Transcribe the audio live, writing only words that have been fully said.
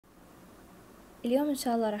اليوم إن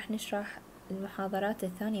شاء الله راح نشرح المحاضرات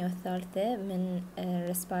الثانية والثالثة من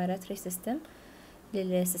Respiratory System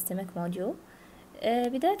للسيستمك موديول.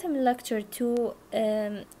 بداية من Lecture 2.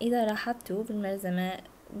 إذا لاحظتوا بالملزمة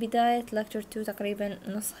بداية Lecture 2 تقريبا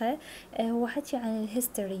نصها هو حكي عن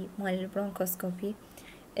الهيستوري مال البرونكوسكوبي.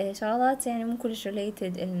 شغلات يعني مو كلش related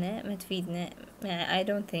إلنا، ما تفيدنا، I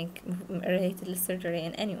don't think related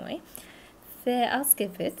للسيرجري in any way، I'll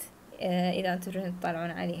skip it. إذا أنتم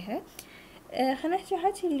تطلعون عليها. خلينا نحكي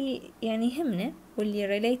حكي اللي يعني يهمنا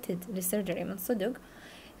واللي related للسيرجري من صدق.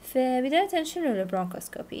 فبداية شنو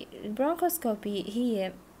البرونكوسكوبي؟ البرونكوسكوبي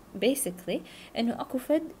هي basically انه اكو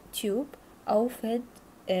فد تيوب او فد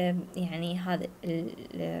يعني هذا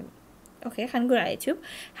اوكي خلينا نقول على تيوب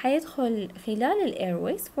حيدخل خلال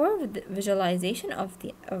الايرويز for the visualization of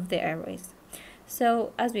the airways. So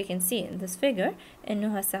as we can see in this figure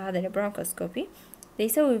انه هسه هذا البرونكوسكوبي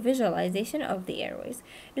يسوي visualization of the airways.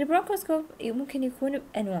 البرونكوسكوب ممكن يكون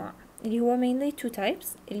بأنواع اللي هو mainly two types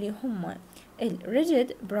اللي هما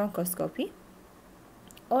rigid bronchoscopy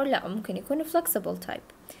أو لا ممكن يكون flexible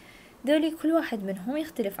type. دولي كل واحد منهم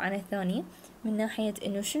يختلف عن الثاني من ناحية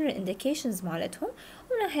إنه شنو indications مالتهم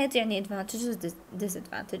ومن ناحية يعني advantages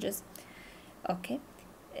disadvantages. أوكي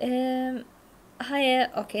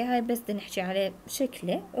هاي بس نحكي عليه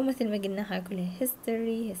شكله، ومثل ما قلنا هاي كلها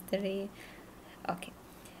history. أوكي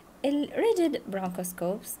الريجيد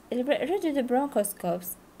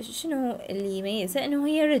برونكوسكوبس شنو اللي يميزها؟ انه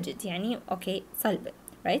هي ريجيد يعني اوكي صلبة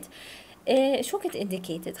رايت. شو كنت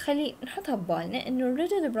indicated؟ خلي نحطها ببالنا انه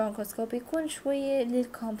الريجيد برونكوسكوب يكون شوية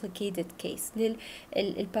للcomplicated case،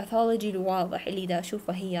 للباثولوجي الواضح اللي دا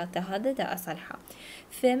اشوفه هياته هذا دا اصلحه.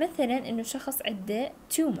 فمثلا انه شخص عنده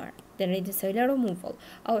تيومر دا نريد نسوي له removal،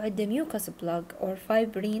 او عنده mucus plug or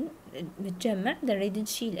fibrin متجمع دا نريد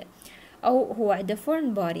نشيله، أو هو عنده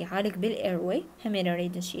foreign body عالق بالإيروي همين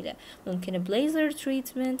نريد نشيله. ممكن بليزر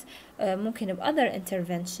تريتمنت، ممكن بأذر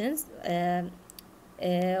interventions.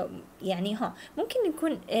 يعني ممكن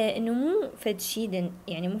يكون إنه مو فد شي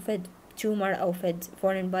يعني مو فد tumor أو فد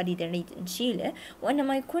foreign body نريد نشيله،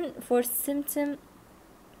 وإنما يكون for symptom.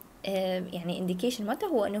 يعني indication مالته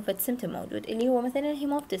هو انه فد symptom موجود اللي هو مثلا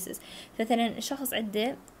هيموبتيسيس. مثلا الشخص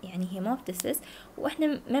عنده يعني هيموبتيسيس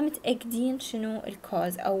واحنا ما متأكدين شنو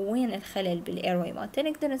الكوز او وين الخلل بالايروي مالته،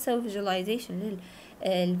 نقدر نسوي visualization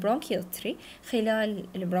للبرونكيوتري خلال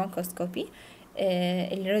البرونكوسكوبي،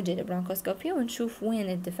 الريجيد برونكوسكوبي، ونشوف وين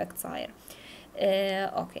الديفكت صاير.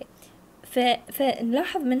 اوكي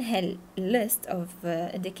فنلاحظ من هالليست of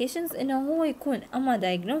indications انه هو يكون اما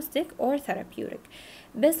diagnostic or therapeutic.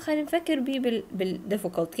 بس خلينا نفكر بيه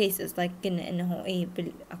difficult cases like قلنا انه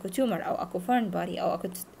اكو tumor او اكو foreign body او اكو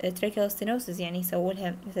tracheal stenosis يعني يسووا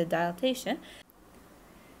لها مثل dilatation.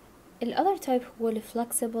 الأذر تايب هو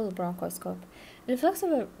الفلكسبل برونكوسكوب.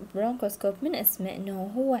 الفلكسبل برونكوسكوب من اسمه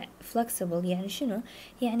انه هو فلكسبل، يعني شنو؟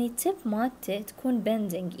 يعني التب مالته تكون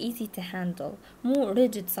bending easy to handle، مو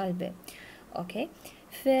rigid صلبة. اوكي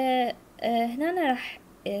فهنا راح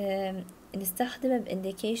نستخدمه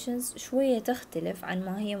بانديكيشنز شوية تختلف عن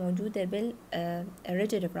ما هي موجودة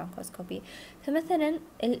بالريجيد برونكوسكوبي. فمثلا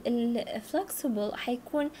الفلكسبل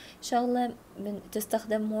حيكون شغلة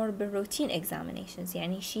تستخدم مور بالروتين اكزامينيشنز،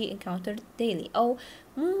 يعني شيء encountered daily، او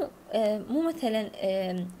مو مثلا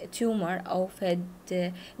تيومر او فد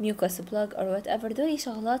mucus plug or whatever. دولي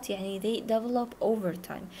شغلات يعني they develop over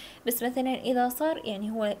time. بس مثلا اذا صار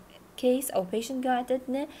يعني هو كيس او patient قاعد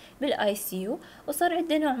عندنا بالاي سي يو وصار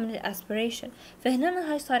عنده نوع من الاسبريشن،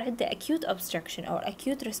 فهنا هاي صار عنده acute obstruction او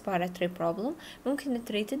acute respiratory problem، ممكن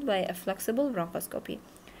treated by a flexible bronchoscopy.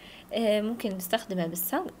 ممكن نستخدمه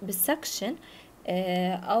بالسكشن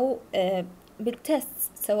او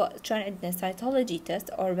بالتست، سواء كان عندنا cytology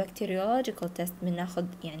test or bacteriological test من ناخذ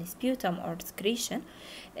يعني sputum or secretion.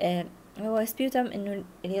 هو sputum انه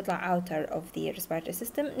اللي يطلع outer of the respiratory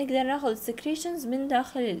system، نقدر ناخذ secretions من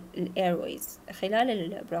داخل airways خلال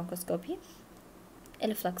البرونكوسكوبي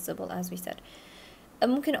الفلكسبل as we said.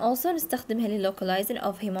 ممكن also نستخدمها للocalizing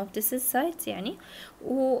of hemoptysis sites يعني،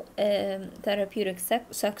 و therapeutic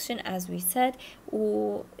suction as we said،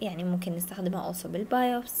 ويعني ممكن نستخدمها also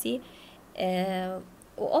بالبايوبسي.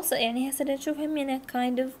 و also يعني هسه نشوف همينة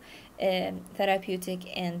kind of therapeutic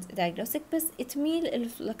and diagnostic، بس تميل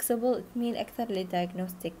الفلكسبل تميل أكثر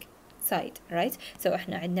للdiagnostic side right. so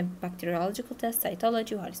احنا عندنا bacteriological test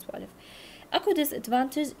cytology وهاي السوالف. اكو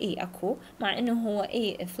disadvantage اكو، مع انه هو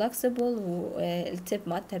flexible والتب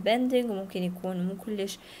مالته bending وممكن يكون مو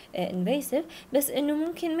كلش invasive، بس انه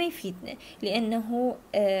ممكن ما يفيدنا لانه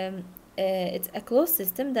it's a closed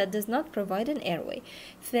system that does not provide an airway.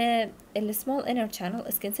 The small inner channel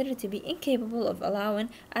is considered to be incapable of allowing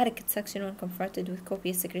adequate suction when confronted with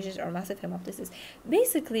copious secretions or massive hemoptysis.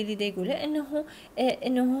 Basically اللي دا يقوله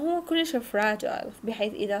انه هو كلش fragile،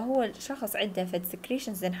 بحيث اذا هو الشخص عنده فد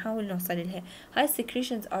secretions نحاول نوصل لها، هاي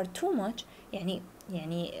secretions are too much، يعني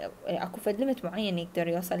اكو فد ليميت معين يقدر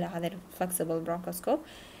يوصل لهذا الفلكسبل برونكوسكوب.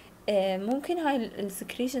 ممكن هاي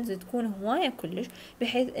السكريشنز تكون هواية كلش،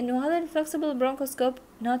 بحيث انه هذا الفلكسبل برونكوسكوب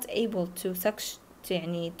not able to suction،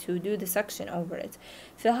 يعني to do the suction over it.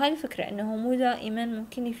 فهاي الفكرة انه مو دائما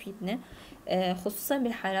ممكن يفيدنا، خصوصا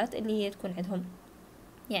بالحالات اللي هي تكون عندهم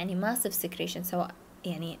يعني massive secretion، سواء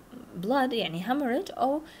يعني blood يعني hemorrhage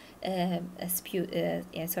أو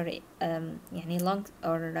يعني sorry يعني lung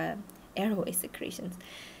or airway secretions.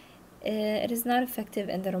 It is not effective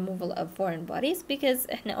in the removal of foreign bodies because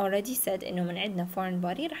احنا already said انه من عندنا foreign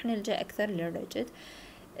body رح نلجأ اكثر للريجيد.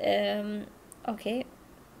 اوكي،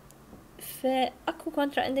 فاكو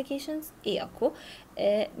contra indications، اكو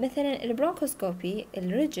مثلا البرونكوسكوبي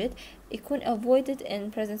الريجيد يكون avoided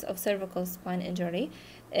in presence of cervical spine injury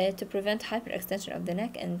to prevent hyperextension of the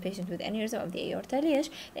neck in patient with aneurysm of the aorta. ليش؟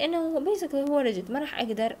 لأنه basically هو ريجيد، ما راح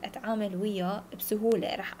أقدر أتعامل وياه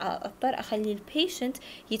بسهولة، راح أضطر أخلي البيشنت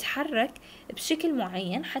يتحرك بشكل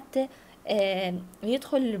معين حتى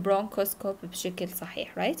يدخل البرونكوسكوب بشكل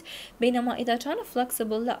صحيح، right؟ بينما إذا كان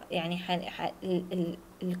flexible لا، يعني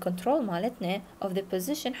الكنترول مالتنا of the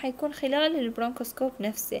position حيكون خلال البرونكوسكوب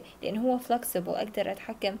نفسه، لأن هو flexible، أقدر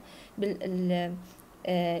أتحكم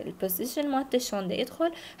البوزيشن مالته شلون دا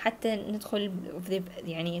يدخل حتى ندخل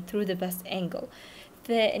يعني through the best angle.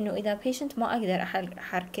 فإنه إذا patient ما أقدر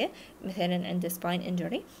أحركه، مثلا عنده spine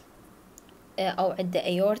injury أو عنده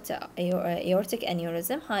aortic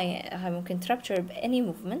aneurysm، هاي ممكن rupture ب any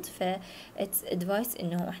movement، ف it's advice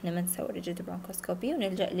إنه إحنا ما نسوي rigid bronchoscopy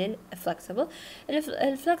ونلجأ للflexible.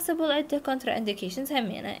 الflexible عنده contra indications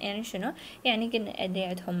همينة، يعني شنو؟ يعني قلنا اللي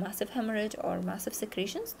عندهم massive hemorrhage or massive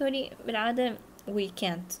secretions، ذولي بالعادة we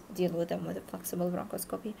can't deal with them with a flexible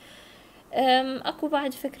bronchoscopy. أكو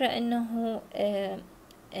بعد فكرة إنه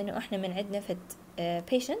إحنا من عندنا فد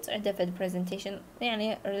patient عنده فد presentation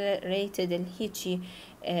يعني related الهيجي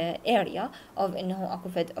area of إنه أكو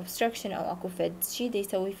فد obstruction أو أكو فد شي دا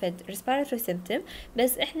يسوي فد respiratory symptom،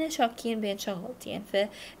 بس إحنا شاكين بين شغلتين،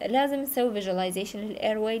 فلازم نسوي visualization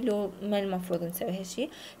للairway لو ما المفروض نسوي هالشي.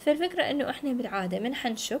 فالفكرة إنه إحنا بالعادة من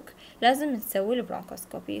حنشك لازم نسوي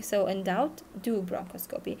البرونكوسكوبي، so in doubt do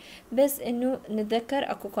bronchoscopy. بس إنه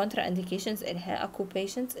نتذكر أكو contra indications إلها، أكو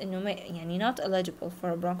patients إنه ما يعني not eligible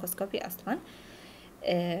for bronchoscopy أصلاً،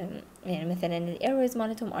 يعني مثلا ال airways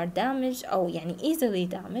مالتهم are damaged أو يعني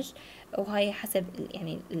easily damaged، وهاي حسب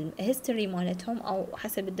يعني history مالتهم أو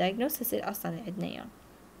حسب diagnosis اللي أصلا عندنا إياه.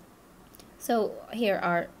 So here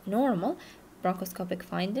are normal bronchoscopic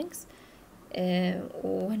findings.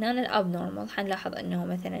 وهنا ال abnormal حنلاحظ إنه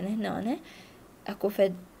مثلا هنا أكو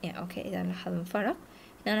فد يعني أوكي إذا نلاحظ الفرق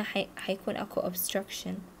هنا حيكون أكو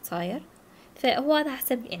obstruction صاير، فهو هذا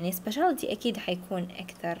حسب يعني specialty أكيد حيكون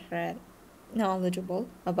أكثر knowledgeable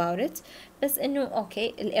about it. بس إنه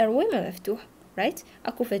أوكي ال airway ما مفتوح، right؟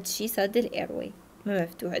 أكو فد شي سد ال airway ما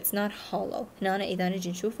مفتوح، it's not hollow. هنا إذا نجي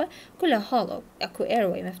نشوفه كله hollow، أكو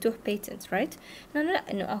airway مفتوح patent، right؟ هنا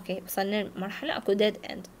لا، إنه أوكي وصلنا مرحلة أكو dead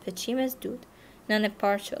end، فد شي مسدود. هنا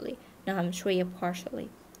partially، نعم شوية partially،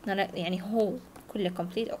 هنا يعني whole كله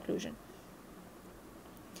complete occlusion.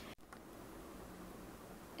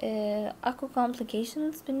 اكو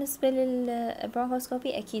complications بالنسبة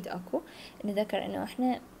للبرونكوسكوبي، اكيد اكو. نذكر انه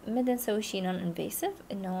احنا ما نسوي شي non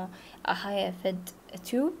invasive، انه هاي فد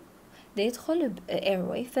tube دا يدخل ب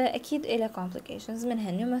airway، فاكيد إلها complications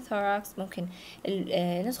منها pneumothorax، ممكن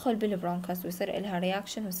ندخل بالبرونكوس ويصير إلها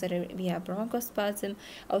reaction ويصير بيها bronchospasm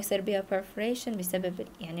أو يصير بيها perforation بسبب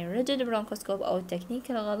يعني rigid bronchoscope أو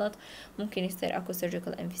التكنيك الغلط. ممكن يصير أكو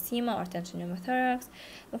surgical emphysema or tension pneumothorax،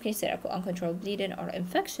 ممكن يصير أكو uncontrolled bleeding or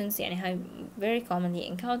infections، يعني هاي very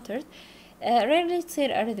commonly encountered. rarely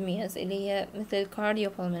تصير arrhythmias اللي هي مثل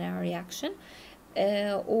cardiopulmonary reaction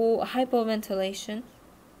و hypoventilation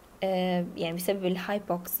يعني بسبب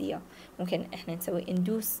الهايبوكسيا. ممكن احنا نسوي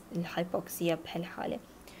اندوس الهايبوكسيا بهالحالة،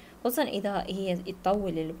 خصوصا اذا هي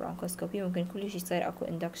يطول البرونكوسكوبي ممكن كل شيء يصير اكو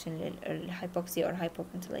اندكشن للهايبوكسيا or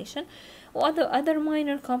hypoventilation. و other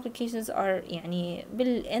minor complications are يعني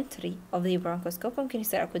بالentry of the bronchoscope، ممكن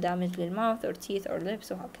يصير اكو damage للmouth or teeth or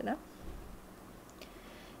lips وهكذا.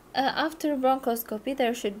 After bronchoscopy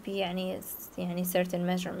there should be يعني certain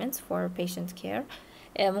measurements for patient care.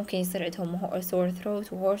 ممكن يصير عندهم sore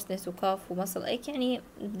throat و hoarseness و cough و muscle ache، يعني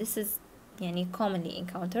this is يعني commonly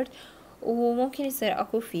encountered. وممكن يصير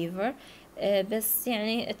أكو fever. بس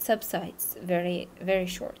يعني it subsides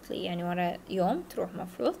very shortly، يعني ورا يوم تروح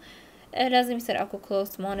مفروض. لازم يصير اكو close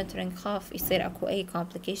monitoring، خاف يصير اكو اي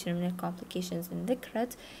complication من ال complications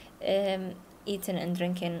انذكرت. eating and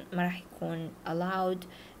drinking ما راح يكون allowed.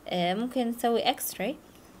 ممكن نسوي x-ray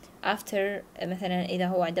after مثلا إذا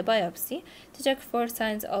هو عنده biopsy to check for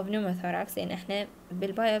signs of pneumothorax، لأن إحنا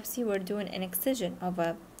بالbiopsy we're doing an excision of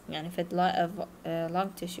a يعني في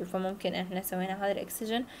lung tissue، فممكن إحنا سوينا هذا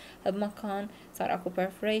الإكسجن بمكان صار أكو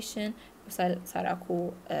perforation صار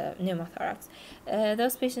أكو pneumothorax.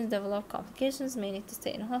 Those patients develop complications may need to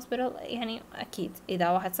stay in hospital. يعني أكيد إذا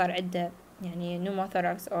واحد صار عنده يعني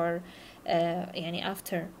pneumothorax or يعني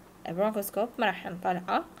after برونكوسكوب ما راح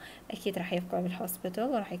نطلعه، أكيد راح يبقى بالهوسبيتال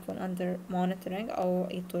وراح يكون under monitoring أو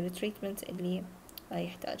يطول التريتمنت اللي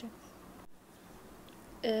يحتاجه.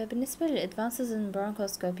 بالنسبة للادفانسز in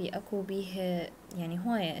bronchoscopy أكو بيه يعني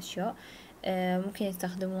هواية أشياء. ممكن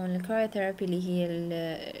يستخدمون الكرايوثيرابي اللي هي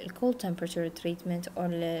ال cold temperature treatment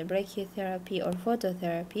or brachytherapy or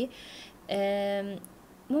phototherapy.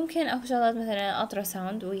 ممكن أكو شغلات مثلا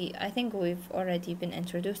ultrasound. I think we've already been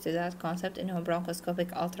introduced to that concept إنه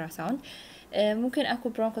bronchoscopic ultrasound. ممكن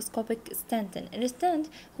أكو bronchoscopic stenting. الستنت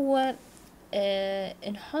هو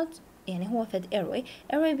نحط يعني هو فد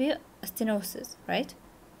airway بيه stenosis right.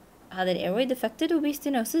 هذا airway defected وبيه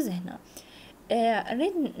stenosis هنا.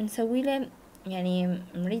 نريد نسوي له يعني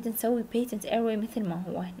نريد نسوي patent airway مثل ما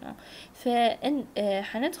هو هنا. فإن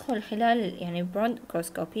حندخل خلال يعني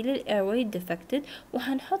برونكوسكوبي للairway defected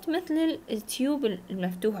وحنحط مثل التيوب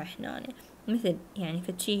المفتوحة هنا مثل يعني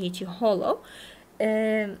فتشي هيجي hollow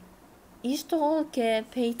يشتغل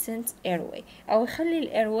patent airway أو يخلي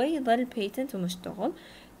airway يظل patent ومشتغل.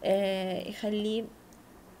 يخليه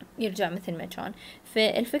يرجع مثل ما كان.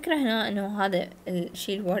 فالفكرة هنا انه هذا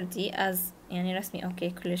الشيء الوردي as يعني رسمي اوكي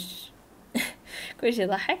كلش كل شيء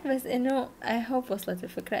ضحك، بس انه I hope وصلت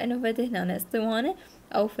الفكرة. انه فد هنا اسطوانة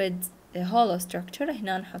او فد hollow structure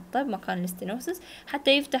هنا نحطه بمكان الستينوسس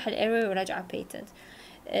حتى يفتح الايروي ويرجع patent.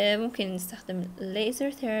 ممكن نستخدم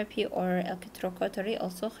laser therapy or electrocautery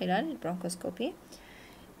also خلال البرونكوسكوبي.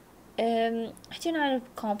 حكينا عن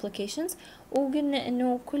complications وقلنا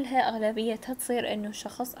انه كلها اغلبيتها تصير انه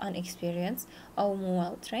شخص عن experience او مو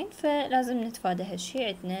well trained، فلازم نتفادى هالشي.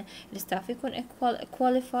 عندنا الستاف يكون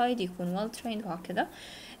qualified يكون well trained وهكذا.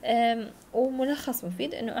 وملخص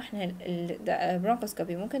مفيد انه احنا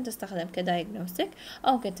البرونكوسكوبي ممكن تستخدم كدايجنوستيك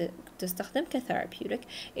او ممكن تستخدم كثيرابيوتيك.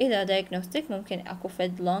 اذا دايجنوستيك ممكن اكو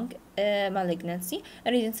فد lung malignancy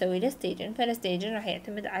نريد نسوي له staging، فالستيجن راح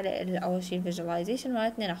يعتمد على اول شي الفيجواليزيشن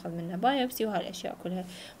مالتنا، ناخذ منه بايوبسي وهالاشياء كلها.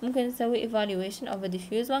 ممكن نسوي evaluation of a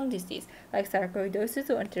diffuse lung disease like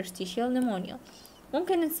sarcoidosis و interstitial pneumonia.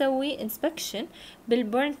 ممكن نسوي inspection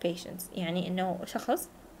بالburn patients، يعني انه شخص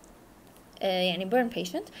يعني burn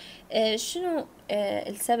patient شنو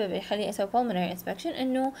السبب اللي يخليه يسوي pulmonary inspection؟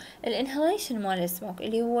 انه الانهاليشن مال السموك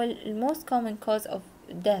اللي هو ال most common cause of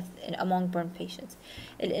death among burn patients.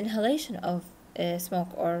 الانهاليشن of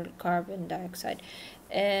smoke or carbon dioxide.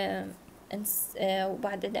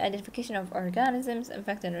 وبعد identification of organisms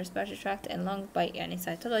infecting the respiratory tract and lung by يعني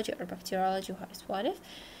cytology or bacteriology وهاي السوالف.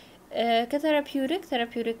 كثيرابيوتيك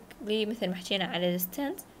مثل ما حكينا على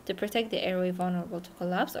الستنت to protect the airway vulnerable to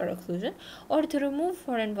collapse or occlusion or to remove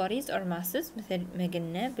foreign bodies or masses مثل ما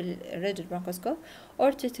قلنا بالريجل bronchoscope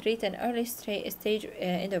or to treat an early stage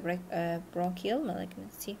endobronchial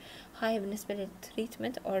malignancy. هاي بالنسبة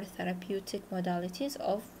للتريتمنت or therapeutic modalities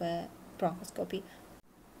of bronchoscopy.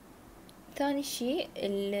 ثاني شيء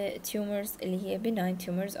التيومرز اللي هي benign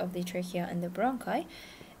tumors of the trachea and the bronchi.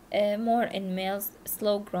 more in males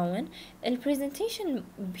slow growing. البرزنتيشن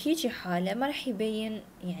بهيجي حالة ما راح يبين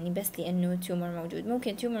يعني بس لأنه تيومر موجود.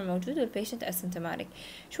 ممكن تيومر موجود والبيشنت asymptomatic.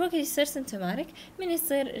 شو وقت يصير symptomatic؟ من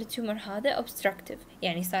يصير التيومر هذا obstructive،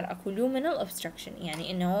 يعني صار أكو luminal obstruction،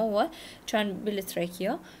 يعني إنه هو كان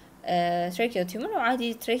بالتراكيا تراكيا تيومر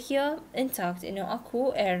وعادي تراكيا intact إنه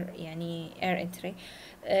أكو air يعني air entry.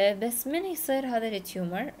 بس من يصير هذا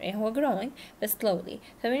التيومر يعني هو growing بس slowly،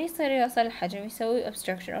 فمن يصير يوصل الحجم يسوي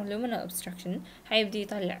obstruction أو luminal obstruction حيبدي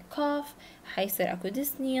يطلع cough، حيصير أكو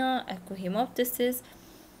dyspnea، أكو hemoptysis.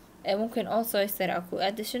 ممكن also يصير أكو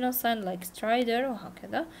additional sign like stridor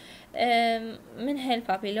وهكذا. من هاي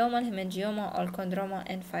البابيلوما الهيمنجيوما أو الكوندروما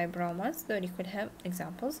and fibromas ذولي كلها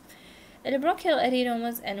examples. البرونكيال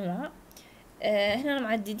أدينوماز أنواع هنا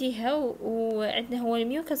معدديها، وعندنا هو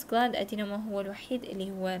الميوكس جلاند أدينوما هو الوحيد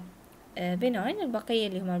اللي هو benign. البقية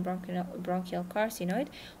اللي هما البرونكيال كارسينويد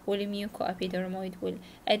والميوكو أبيدرمويد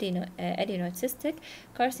والأدينويد سيستيك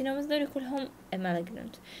كارسينومز دول كلهم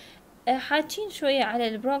malignant. حاجين شوية على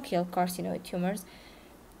البرونكيال كارسينويد تيومرز.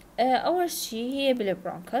 أول شي هي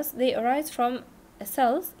بالبرونكس. they arise from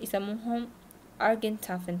cells يسموهم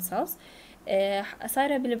argentaphin cells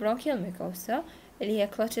صايرة بالبرونكيال ميكوسا اللي هي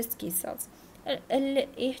كلوتشسكي cells.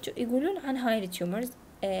 يقولون عن هاي التيومرز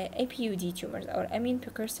APUD tumors أو amine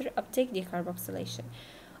precursor uptake decarboxylation.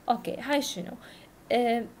 أوكي هاي شنو؟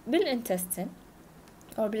 بالانتستين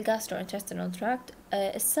أو بالجاستروintestinal tract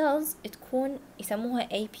السيلز تكون يسموها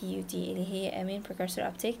APUD اللي هي amine precursor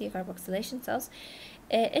uptake decarboxylation cells.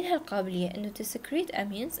 إلها القابلية إنه to secrete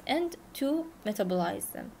amines and to metabolize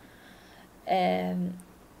them.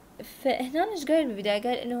 فهنا إيش قال بالبداية؟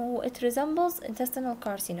 قال إنه it resembles intestinal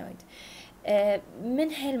carcinoid.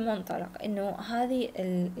 من هالمنطلق إنه هذه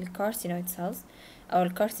الكارسينويد cells أو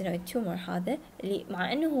الكارسينويد تيومر هذا اللي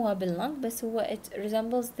مع إنه هو باللنج بس هو it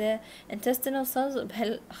resembles the intestinal cells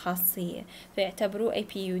بهالخاصية فيعتبروه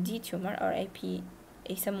APUD tumor أو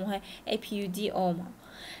يسموها APUD-oma.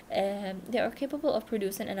 They are capable of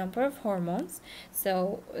producing a number of hormones, so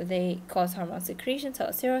they cause hormone secretion, so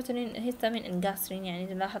serotonin, histamine, and gastrin.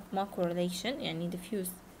 يعني نلاحظ ما correlation يعني diffuse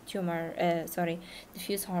tumor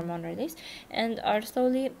diffuse hormone release, and are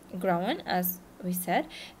slowly growing as we said,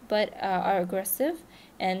 but are aggressive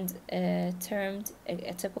and termed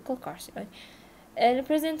a typical carcinoid.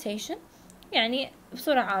 البرزنتيشن يعني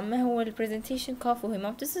بصورة عامة هو البرزنتيشن cough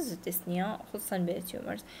وهيموبتيسيس والتسنية خصوصا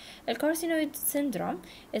بالتيومرز. الكارسينويد syndrome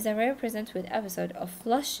is a rare present with episode of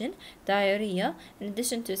flushing, diarrhea in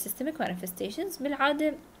addition to systemic manifestations.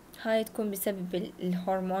 بالعادة هاي تكون بسبب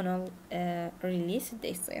الهرمونال ريليس اللي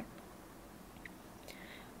يصير.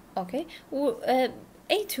 اوكي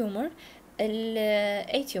اي تيومر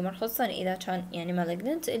اي تيومر خصوصا اذا كان يعني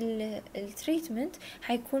malignant التريتمنت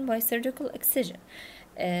حيكون باي surgical excision.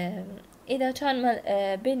 اذا كان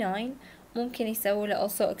benign ممكن يسووا له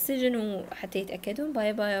also excision وحتى يتأكدون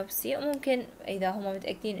باي biopsy. وممكن اذا هم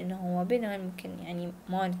متأكدين انه هو benign ممكن يعني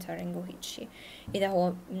monitoring وهيك شي اذا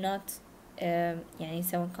هو not يعني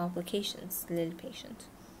يسوون complications للpatient.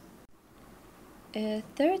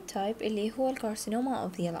 third type اللي هو الكارسينوما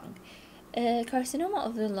of the lung. الكارسينوما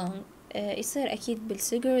of the lung يصير أكيد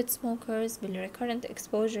بالسيجارت سموكرز بالrecurrent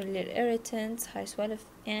exposure للirritants. هاي سوالف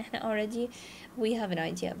يعني احنا already we have an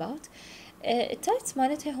idea about. التايبس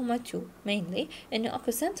مالتها هما two mainly إنه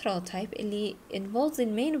أكو central type اللي involves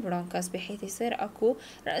المين bronchus بحيث يصير أكو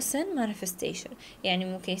رأسا manifestation يعني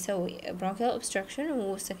ممكن يسوي bronchial obstruction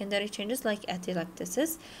و secondary changes like atelectasis.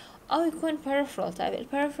 أو يكون peripheral type.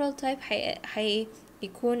 الperipheral type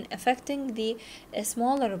يكون affecting the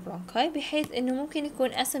smaller bronchi بحيث إنه ممكن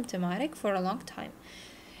يكون asymptomatic for a long time.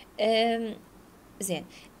 زين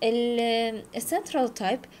central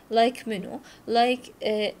type like منو like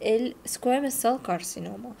squamous cell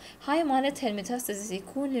carcinoma. هاي مالتها الميتاستاسيس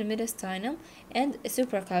يكون للميدستاينم and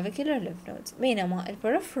supraclavicular lymph nodes. بينما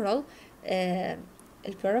الperipheral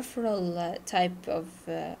type of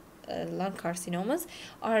lung carcinomas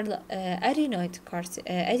are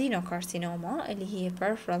adenocarcinoma اللي هي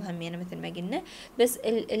peripheral همينة مثل ما قلنا بس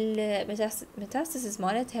الميتاستاسيس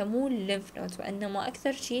مالتها مو lymph nodes وإنما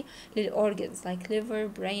أكثر شيء للorgans like liver,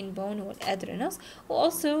 brain, bone والadrenals و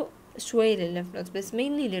also شوي للlymph nodes بس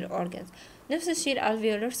mainly للorgans. نفس الشيء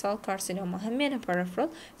الalveolar cell carcinoma همينة peripheral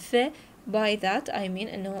by that I mean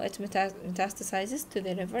إنه it metastasizes to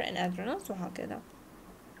the liver and adrenals وهكذا.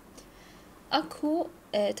 أكو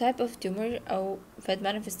type of tumor أو فد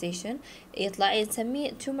manifestation يطلع يسميه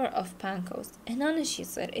tumor of Pancoast. هنا إيش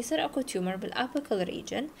يصير أكو tumor بالapical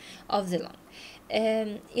region of the lung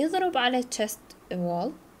يضرب على chest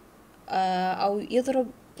wall أو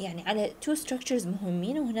يضرب يعني على two structures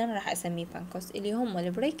مهمين وهنا راح أسميه Pancoast اللي هم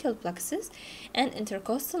ال brachial plexus and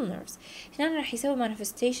intercostal nerves. هنا راح يسوي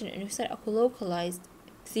manifestation إنه يصير أكو localized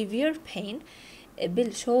severe pain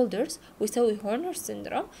بالشولدرز ويسوي هورنر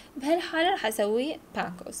سيندروم. بهالحالة راح أسوي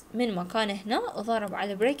بانكوس من مكان هنا وضرب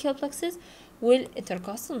على brachial plexus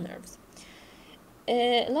والintercostal nerves.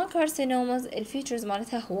 lung carcinomas الفيتشرز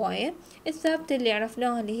مالتها هواية. الثابتة اللي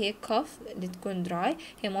عرفناها اللي هي cough اللي تكون dry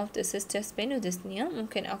hemolysis chest pain وdyspnea.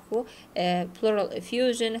 ممكن أكو pleural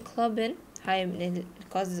effusion clubbing هاي من ال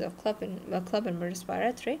causes of clubbing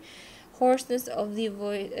respiratory hoarseness of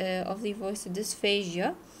the voice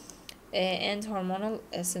dysphagia and hormonal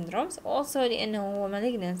syndromes also لأنه هو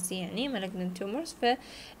malignancy يعني malignant tumors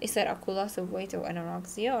فيصير أكو loss of weight أو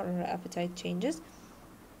anorexia or appetite changes.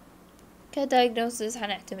 كdiagnosis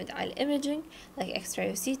هنعتمد على imaging like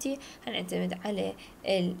X-ray CT. هنعتمد على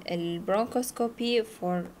bronchoscopy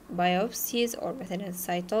for biopsies or مثلا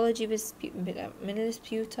cytology من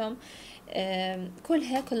السبيوتوم.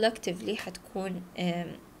 كلها collectively حتكون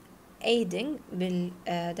aiding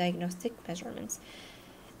diagnostic measurements.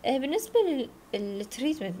 بالنسبة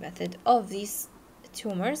للتريتمنت method of these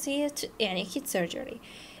tumors هي يعني أكيد surgery.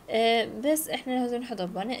 بس إحنا لازم نحط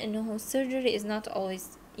بالنا إنه surgery is not always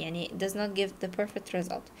يعني does not give the perfect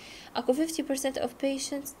result. أكو 50% of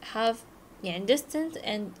patients have يعني distant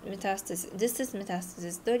and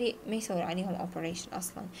metastasis دولي ما يسوي عليهم operation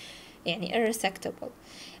أصلا، يعني irresectable.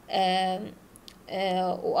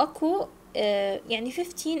 وأكو يعني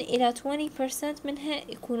 15 إلى 20% منها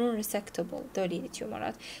يكونون resectable دولي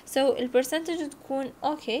التيومرات. so البرسنتج تكون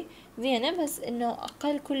أوكي زينة، بس إنه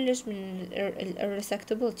أقل كلش من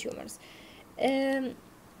الresectable tumors.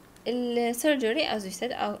 السيرجري as we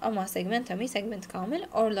said أما segment كامل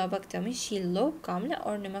or lobectomy شيل لوب كاملة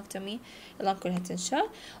or pneumectomy الأم كلها تنشال.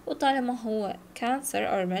 وطالما هو cancer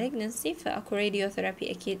or malignancy فأكو radiotherapy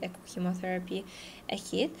أكيد، أكو chemotherapy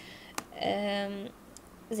أكيد.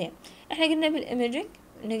 زين، احنا قلنا بالإيميجينج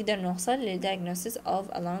نقدر نوصل للdiagnosis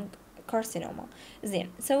of a lung carcinoma.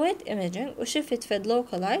 زين، سويت إيميجينج وشفت فد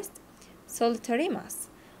localized solitary mass.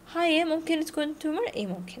 هاي ممكن تكون تومر، اي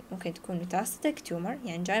ممكن تكون ميتاستاتيك تومر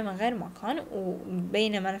يعني جاي من غير مكان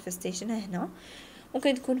وبينه مانيفستيشنها هنا.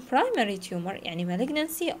 ممكن تكون primary tumor يعني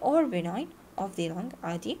malignancy or benign of the lung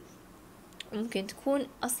عادي. ممكن تكون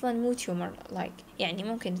أصلا مو tumor like يعني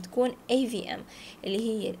ممكن تكون AVM اللي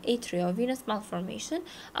هي atriovenous malformation.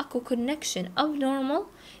 أكو connection abnormal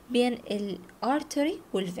بين الارتري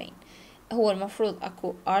والفين. هو المفروض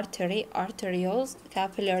أكو arterioles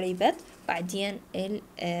capillary bed بعدين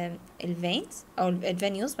الفينز أو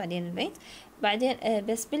الفينيوز بعدين الفينز بعدين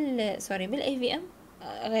بس بال AVM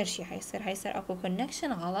غير شي حيصير أكو connection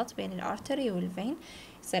غلط بين الارتري والفين،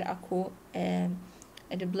 يصير أكو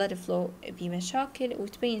البلد فلو بمشاكل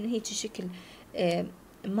وتبين هيك شكل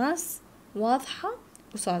ماس واضحة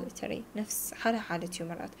وسوليتري نفس حالة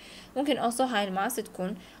تيومرات. ممكن also هاي الماس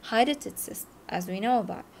تكون hydatid cyst as we know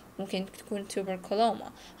about. ممكن تكون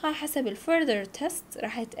tuberculoma. هاي حسب الفurther test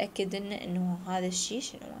راح يتأكد لنا انه هذا الشي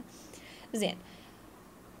شنو. زين،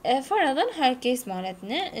 فرضا هاي الكيس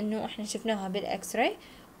مالتنا انه احنا شفناها بالاكس راي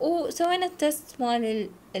وسوينا التست مال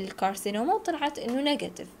الكارسينوما وطلعت انه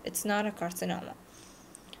نيجاتيف it's not a carcinoma.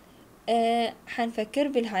 حنفكر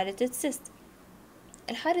بالهايداتد سيست.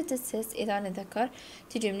 الهايداتد سيست إذا نتذكر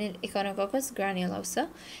تجي من الإيكونوكوكس جرانيولوسا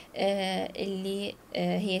اللي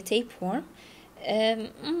هي تيب وورم.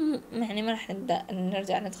 يعني ما راح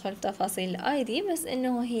نرجع ندخل تفاصيل الاي دي، بس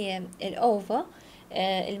انه هي الاوفا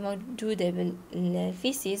الموجودة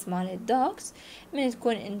بالفيسيس مال الدوغز من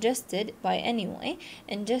تكون ingested by anyway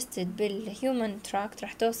ingested بالهيومن تراكت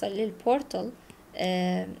راح توصل للبورتال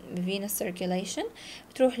venous circulation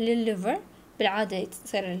تروح للليفر. بالعادة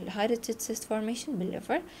يصير الهايداتد cyst formation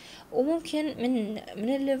بالليفر، وممكن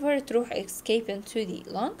من الليفر تروح escape into the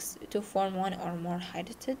lungs to form one or more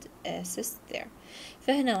hydatid cysts there.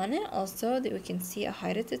 فهنا also we can see a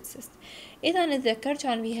hydatid cyst. إذا نتذكر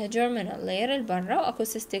كان بيها germinal layer البرة وأكو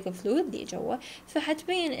cystic fluid اللي جوا،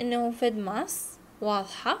 فحتبين إنه فد ماس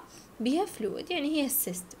واضحة بيها fluid، يعني هي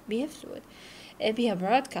cyst بيها fluid بيها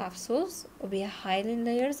broad capsules وبيها hyaline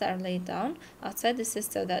layers are laid down outside the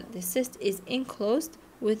cyst so that the cyst is enclosed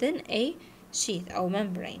within a sheath أو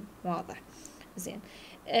membrane واضح. زين،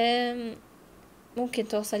 ممكن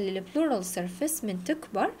توصل للبلورال surface من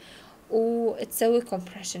تكبر وتسوي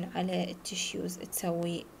compression على التيشيوز،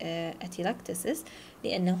 تسوي atelectasis،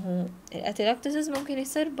 لأنه الatelectasis ممكن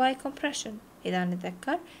يصير by compression. إذا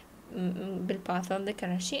نتذكر بالباثون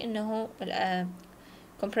ذكرنا شيء إنه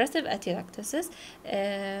compressive atelectasis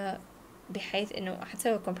بحيث انه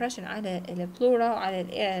حتسوي compression على البلورا وعلى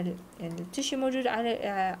التشي موجود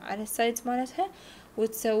على السايدز مالتها،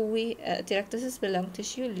 وتسوي atelectasis باللونج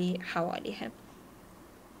تشيو اللي حواليها.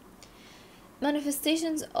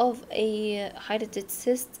 manifestations of a hydatid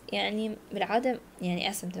cyst يعني بالعادة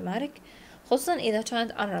يعني asymptomatic، خصوصا إذا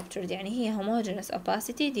كانت unruptured يعني هي homogeneous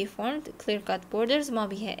opacity deformed clear cut borders ما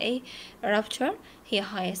بيها أي rupture، هي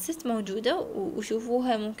هاي cyst موجودة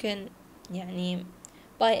وشوفوها ممكن يعني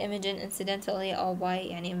by imaging incidentally أو by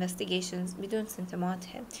يعني investigations بدون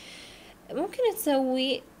سمتماتها. ممكن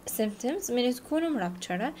تسوي symptoms من تكون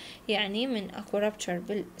مرابتشرة، يعني من اكو rupture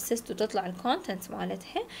بالسيست وتطلع الكونتنت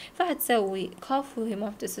مالتها، فهتسوي cough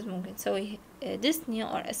وهيموبتيسيس، ممكن تسوي dyspnea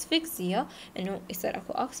or asphyxia انه يصير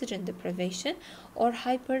اكو oxygen deprivation or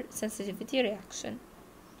hypersensitivity reaction.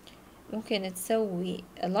 ممكن تسوي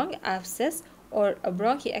lung abscess or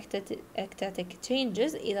bronchiectatic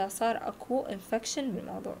changes إذا صار أكو infection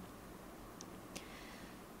بالموضوع.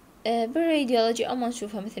 بالراديولوجي أما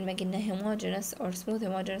نشوفها مثل ما قلنا homogeneous or smooth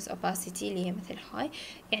homogeneous opacity اللي هي مثل هاي،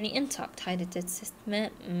 يعني intact hydrated cyst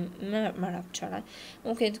ما rupture.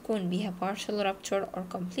 ممكن تكون بيها partial rupture or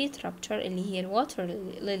complete rupture اللي هي الواتر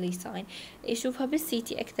ليلي sign، يشوفها بالسي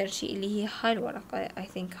تي أكثر شيء اللي هي هاي الورقة I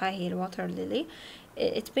think هاي هي الواتر ليلي،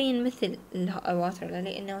 تبين مثل الواتر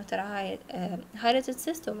ليلي إنه ترى هاي hydrated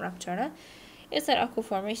cyst ومرابتشرة. يصير أكو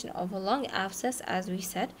formation of a lung abscess as we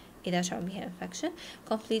said إذا كان بيها infection.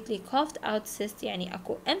 completely coughed out cyst يعني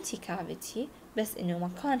أكو empty cavity بس إنه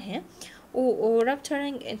مكانها، و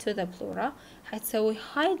rupturing into the pleura حتسوي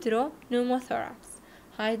hydropneumothorax.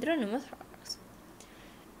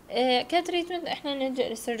 كتريتمنت احنا نلجأ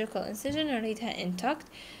للسيرجيكال incision نريدها intact،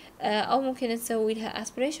 او ممكن نسوي لها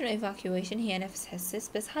aspiration و evacuation هي نفسها السيس،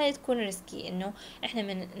 بس هاي تكون ريسكي انه احنا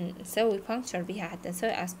من نسوي puncture بيها حتى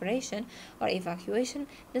نسوي aspiration or evacuation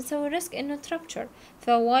نسوي ريسك انه ترابتشر. ف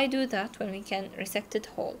why do that when we can resect it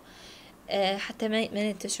whole؟ حتى ما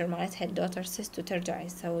ينتشر مالتها الدوتر سيست وترجع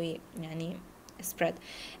يسوي يعني spread.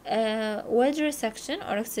 Wedge resection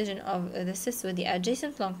or excision of the cyst with the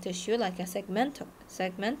adjacent lung tissue like a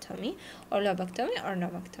segmentomy or lobectomy or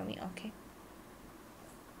lobectomy. Okay.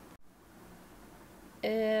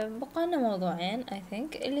 بقالنا موضوعين I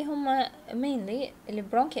think اللي هما mainly ال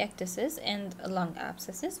bronchiectasis and lung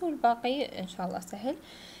abscesses، والباقي إن شاء الله سهل.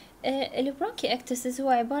 ال bronchiectasis هو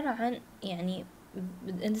عبارة عن يعني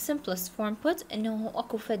in the simplest form put إنه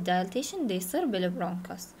أكو فد dilatation دي يصير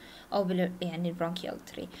بالبرونكس أو يعني البرونكيال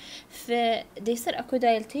تري، فدي يصير أكو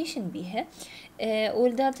dilatation بيها.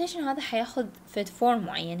 والdilatation هذا حياخد فد فورم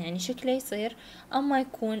معين، يعني شكله يصير أما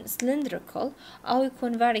يكون cylindrical أو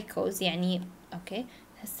يكون varicose. يعني أوكي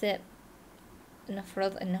هسه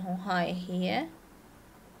نفرض إنه هاي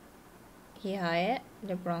هاي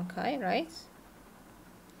البرونكاي right،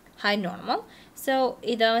 هاي normal. so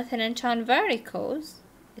إذا مثلا كان varicose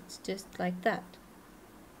it's just like that،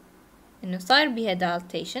 إنه صار بيها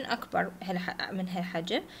dilatation أكبر من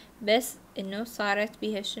هالحجم، بس إنه صارت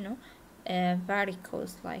بيها شنو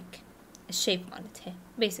varicose like الشيب مالتها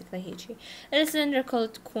basically هيجي.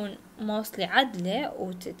 السلندريكال تكون mostly عدلة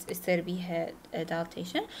وتصير بيها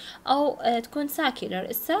dilatation، أو تكون circular.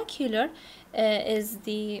 الساكيولر is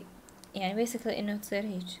the يعني basically إنه تصير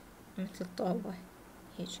هيج مثل الطوبة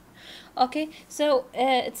هيج. Okay, so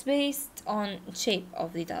it's based on shape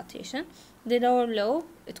of the dilatation. the lower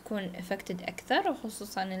lobe تكون affected أكثر،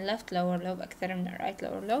 وخصوصا ال left lower lobe أكثر من ال right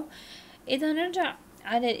lower lobe. إذا نرجع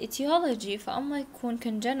على الاتيولوجي فأما يكون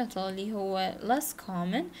congenital اللي هو less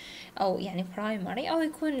common أو يعني primary، أو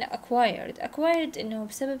يكون acquired إنه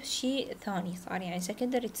بسبب شيء ثاني صار، يعني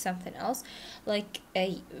secondary to something else like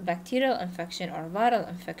a bacterial infection or viral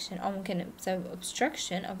infection، أو ممكن بسبب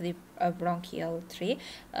obstruction of the bronchial tree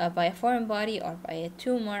by a foreign body or by a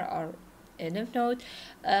tumor or lymph node.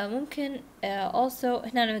 ممكن also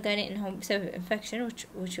هنا قايلين انه بسبب infection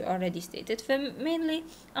which we already stated، ف mainly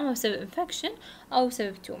اما بسبب infection او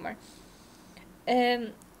بسبب tumor.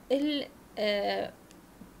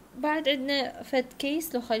 بعد عندنا فد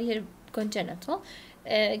كيس لو خليها congenital،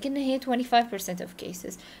 قلنا هي 25% of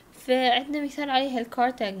cases. فعندنا مثال عليها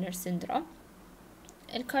الكارتاجنر syndrome.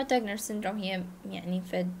 الكارتاجنر syndrome هي يعني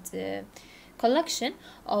فد collection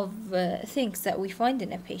of things that we find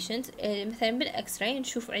in a patient. مثلا بالإكس راي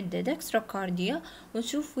نشوف عنده دextrocardia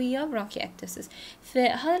ونشوف وياه bronchiectasis،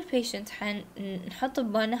 فهذا البيشنت حنحط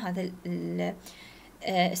ببالنا هذا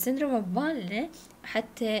السندروم ببالنا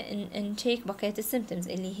حتى نشيك بقية السيمتومز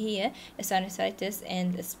اللي هي sinusitis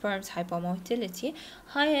and sperms hypomotility.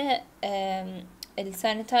 هاي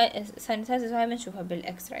السانيتايزر هاي بنشوفها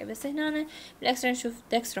بالاكس راي، بس هنا بالاكس راي نشوف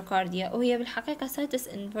دextrocardia وهي بالحقيقة سايتس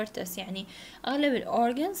انفرتس، يعني اغلب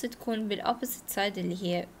الاورجنز تكون بالاوبوزيت سايد اللي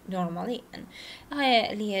هي نورمالي.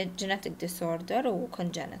 هاي اللي هي genetic disorder و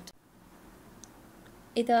congenital.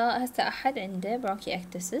 إذا هسه أحد عنده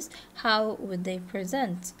bronchiectasis how would they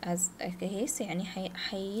present as a case؟ يعني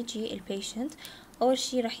حيجي البيشنت أول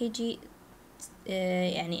شي راح يجي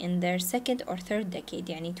يعني in their second or third decade،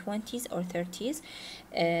 يعني 20s or 30s.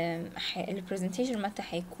 ال presentation مالته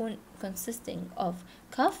حيكون consisting of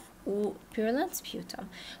cough و purulent sputum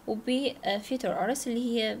و fetal oris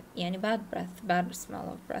اللي هي يعني bad smell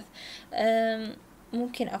of breath.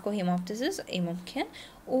 ممكن أكو hemoptysis أي ممكن،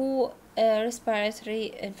 و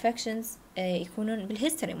respiratory infections يكونون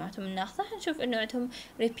بالهيستوري مالتهم ناخذه حنشوف انه عندهم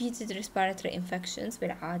repeated respiratory infections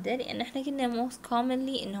بالعادة، لان احنا قلنا most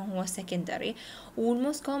commonly انه هو secondary،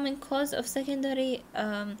 وال most common cause of secondary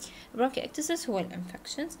bronchiectasis هو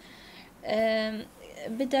الانفكشنز.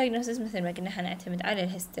 بالdiagnosis مثل ما قلنا حنعتمد على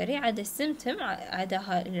الهيستوري، عدا السيمتوم عدا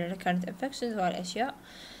recurrent infections وهالاشياء.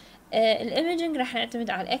 الايمجنج راح نعتمد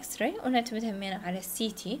على الاكس راي ونعتمد همين على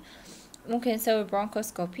السي تي. ممكن نسوي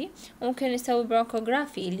برونكوسكوبي، ممكن نسوي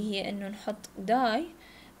برونكوغرافي اللي هي انه نحط داي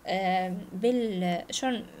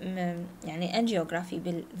شلون يعني انجيوغرافي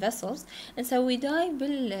بالفيسلز، نسوي داي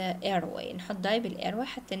بالايرواي، نحط داي بالايرواي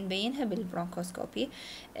حتى نبينها بالبرونكوسكوبي،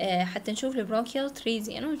 حتى نشوف البرونكيال تري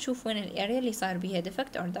زين ونشوف وين الاريا اللي صار بيها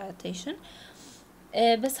ديفكت اور دايلاتيشن.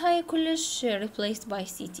 بس هاي كلش replaced by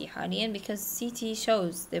CT حاليا because CT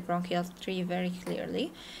shows the bronchial tree very clearly.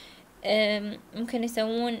 ممكن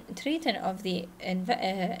يسوون treatment of the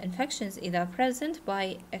infections إذا present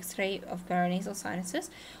by X-ray of paranasal sinuses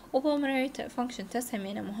و pulmonary function test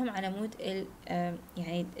همينة مهم على مود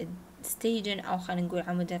يعني staging أو خلينا نقول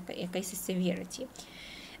على مود يقيس السيفيريتي.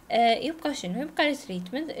 يبقى شنو؟ يبقى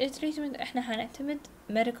التريتمنت احنا حنعتمد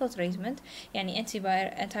medical treatment، يعني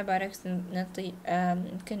antibiotics نعطي،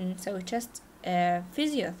 ممكن نسوي chest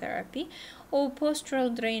physiotherapy و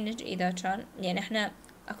postural drainage إذا كان، يعني احنا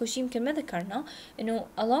اكو شي يمكن ما ذكرنا انه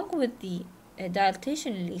along with the dilatation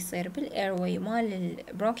اللي يصير بالايروي مال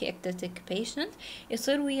البرونكيectatic patient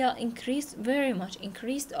يصير ويا very much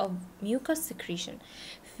increased of mucus secretion،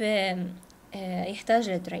 يحتاج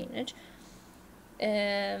لدرينج.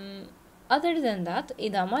 other than that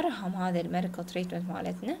إذا ما رهم هذا الميديكال تريتمنت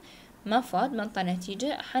مالتنا ما فاد ما انطى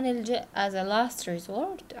نتيجة، حنلجأ as a last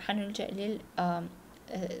resort حنلجأ لل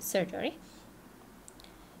surgery،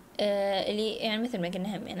 اللي يعني مثل ما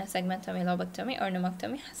قلنا هم يعني segmentomy lobotomy or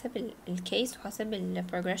pneumectomy حسب الكيس وحسب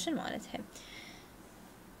البروجريشن مالتها.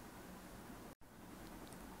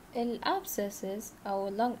 الابسسز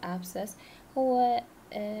أو lung abscess هو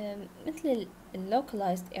مثل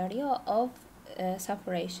localized area of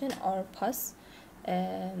separation or pus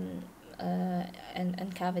and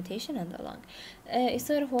cavitation in the lung.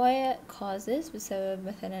 يصير هواية causes بسبب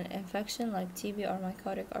مثلا infection like TB or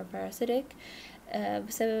mycotic or parasitic،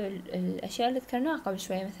 بسبب الأشياء اللي ذكرناها قبل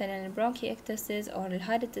شوية مثلا البرونكيectasis أو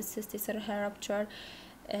الهيداتس cyst يصير لها rupture،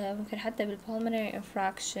 ممكن حتى بالpulmonary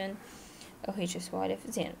infraction أو هيك سوالف.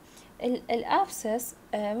 زين الابسس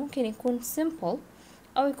ممكن يكون simple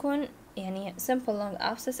أو يكون يعني simple lung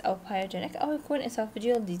abscess أو pyogenic أو يكون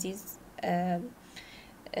esophageal disease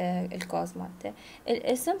الكوز مالته.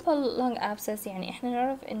 الsimple lung abscess يعني احنا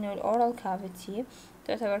نعرف انه الأورال cavity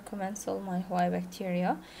تعتبر commensal مال هواي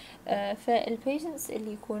بكتيريا، فالبيشنتس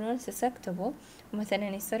اللي يكونون susceptible مثلا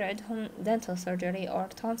يصير عندهم dental surgery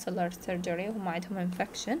or tonsillar surgery وهم عندهم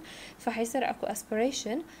infection، فحيصير اكو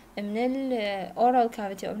aspiration من الأورال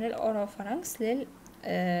cavity أو من الأورال pharynx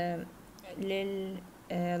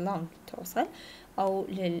lung توصل أو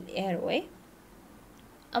للairway.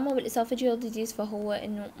 أما بالإسوفاجيال ديزيز فهو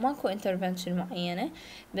إنه ماكو intervention معينة،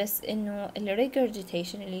 بس إنه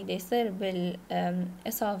regurgitation اللي دا يصير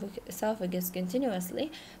esophagus continuously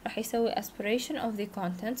راح يسوي aspiration of the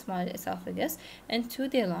contents مال esophagus into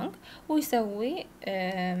the lung ويسوي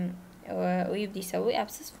ويبدي يسوي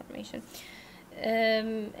abscess formation.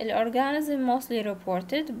 الأورجانيزم mostly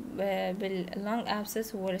reported بالlung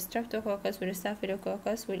abscess هو السترeptococcus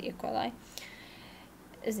والستaphylococcus والإيكولاي.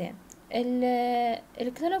 زين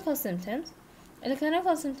الكلينيكال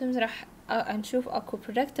symptoms راح نشوف اكو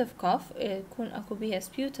productive cough، يكون اكو بيها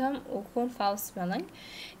sputum ويكون foul smelling،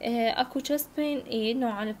 اكو chest pain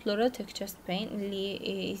نوع pleurotic chest pain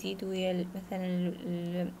اللي يزيد ويا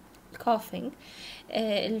مثلا coughing،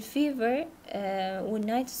 الفيفر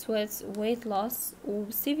والنايت سويتس weight loss،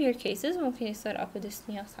 وسيفير cases ممكن يصير اكو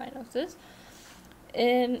dyspnea sinuses.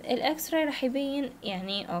 الاكس راي راح يبين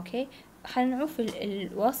يعني اوكي خلينا نعرف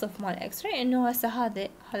الوصف مال اكس راي انه هسه هذا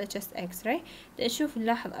just اكس راي، نشوف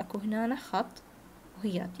نلاحظ اكو هنا خط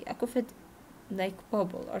وهياتي اكو فد like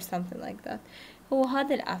bubble or something like that، هو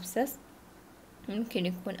هذا الابسس ممكن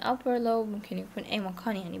يكون upper lobe ممكن يكون اي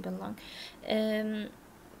مكان يعني باللنج.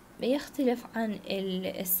 يختلف عن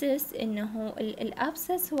السيس انه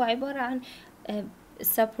الابسس هو عبارة عن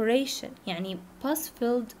separation يعني pus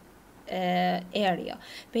filled area،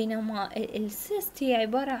 بينما السيست هي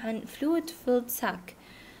عبارة عن fluid filled sac،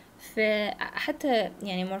 فحتى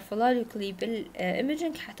يعني morphologically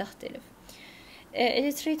بالإيميجينج حتختلف.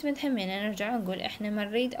 التريتمنت همينة نرجع نقول احنا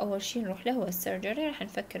مريض اول شي نروح له هو السيرجري، راح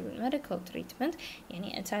نفكر بالميديكال تريتمنت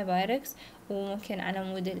يعني antibiotics، وممكن على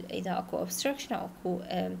مود اذا اكو obstruction او اكو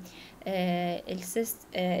السيست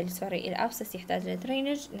سوري الابسس يحتاج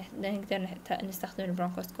لدرينج نقدر نستخدم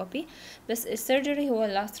البرونكوسكوبي، بس السيرجري هو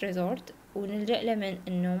اللاست ريزورت ونلجأ له من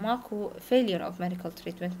انه ماكو failure of medical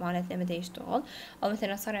treatment مالتنا متى يشتغل، او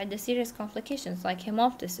مثلا صار عنده serious complications like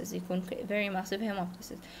hemoptysis يكون very massive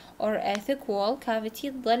hemoptysis or a thick wall cavity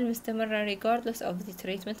تظل مستمرة regardless of the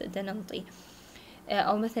treatment اللي نعطيه.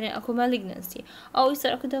 أو مثلا أكو malignancy، أو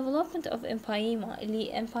يصير أكو development of empyema.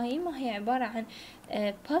 اللي empyema هي عبارة عن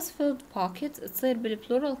pus filled pockets تصير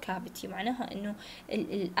بالpleural cavity، معناها إنه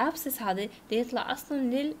الابسس هذا دي يطلع أصلا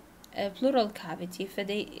لل pleural cavity،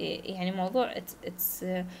 فدي يعني موضوع it's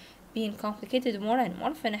being complicated more and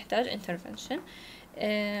more، فنحتاج intervention.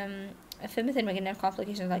 فمثل ما قلنا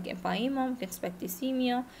complications like empyema، ممكن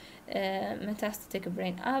septicemia، metastatic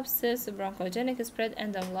brain abscess، bronchogenic spread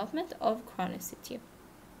and development of chronicity.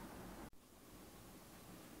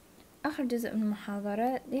 آخر جزء من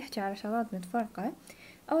المحاضرة يحكي على شغلات متفرقة.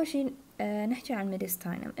 أول شي نحكي عن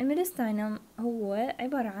الميديستاينم. الميديستاينم هو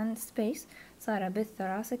عبارة عن space صار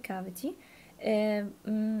بالثوراسيك كافيتي،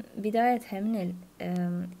 بدايتها من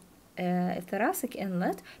الثوراسيك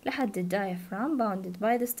inlet لحد الدايفرام bounded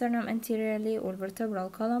by the sternum anteriorly والvertebral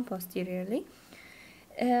column posteriorly.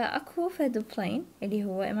 أكو فد plane اللي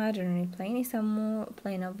هو imaginary plane يسموه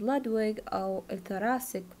plane of Ludwig أو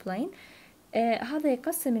الثوراسيك plane. هذا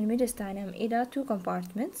يقسم الميديستاينم إلى two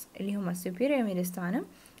compartments اللي هما superior mediastinum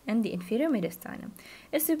and the inferior mediastinum.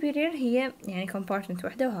 السوبيريور هي يعني compartment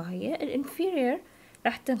وحدة وها هي. الانفيريور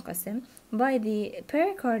راح تنقسم by the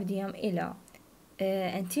pericardium إلى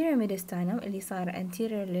anterior mediastinum اللي صار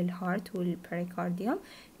anterior للهارت والpericardium،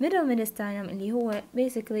 middle mediastinum اللي هو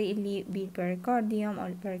basically اللي بالpericardium أو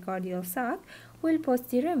الpericardial sac،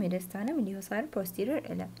 والposterior mediastinum اللي هو صار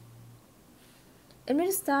posterior إلى.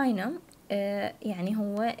 الميديستاينم يعني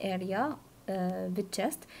هو area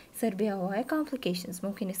بالchest يصير بيها هواي complications،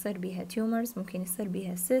 ممكن يصير بيها tumors، ممكن يصير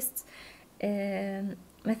بيها cysts.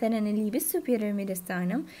 مثلا اللي بالسوبيريور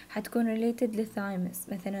ميديستاينم حتكون related للثايمس،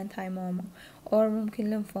 مثلا ثايموما or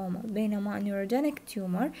ممكن lymphoma، بينما neurogenic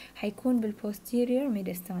tumor حيكون بالبوستيريور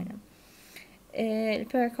ميديستاينم.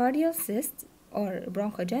 البيريكارديال cyst or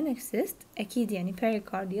bronchogenic cyst أكيد يعني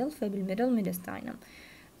pericardial فبالميدل ميديستاينم.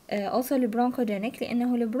 also البرونكوجينيك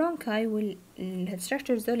لأنه البرونكاي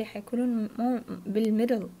والستراكشرز دول حيكونون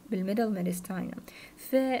بالميدل ميديستاينم.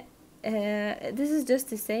 ف this is just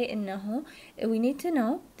to say إنه we need to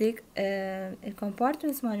know the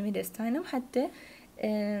compartments مال الميديستاينم حتى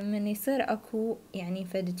من يصير أكو يعني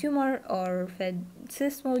فد tumor or فد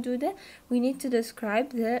cyst موجودة we need to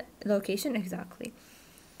describe the location exactly.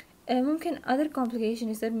 ممكن other complication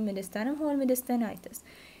يصير بالميديستاينم هو الميديستانيتس.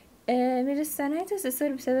 الميديستانيتس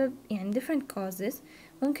يصير بسبب يعني different causes.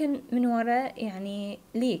 ممكن من وراء يعني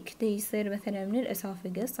leak دي يصير مثلا من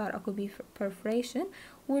الأسوفجس، صار أكو بي perforation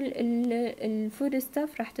والفود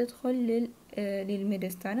ستاف راح تدخل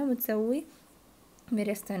للميديستانم وتسوي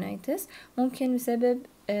ميديستانيتس. ممكن بسبب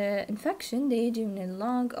infection ده يجي من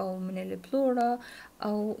اللونج أو من البلورا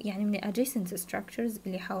أو يعني من adjacent structures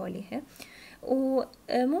اللي حواليها.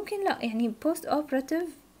 وممكن لا يعني post operative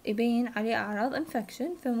يبين عليه أعراض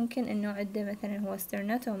infection، فممكن إنه عنده مثلا هو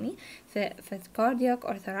sternotomy في cardiac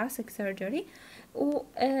or thoracic surgery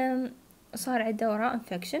وصار عنده وراء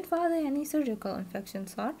infection، فهذا يعني surgical infection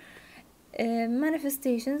صار.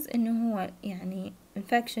 manifestations إنه هو يعني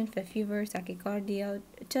infection في fever tachycardia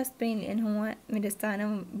chest pain، لأنه هو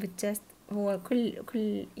ميديستاينم بالchest هو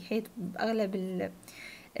كل يحيط بأغلب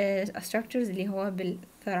structures اللي هو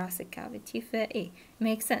بالثوراسيك كافيتي، فإيه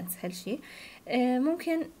make sense هالشي.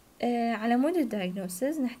 ممكن على مود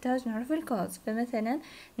الدايجنوسيس نحتاج نعرف الكوز، فمثلا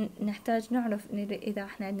نحتاج نعرف إذا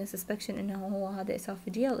احنا عندنا suspicion إنه هو هذا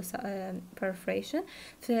esophageal perforation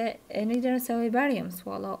فنقدر نسوي barium swallow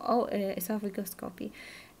أو esophagoscopy.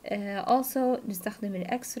 also نستخدم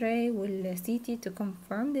الإكس راي والسي تي to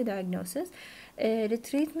confirm the diagnosis.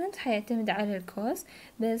 التريتمنت حيعتمد على الكوز،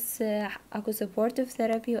 بس اكو supportive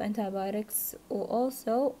therapy و antibiotics و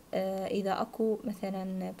also اذا اكو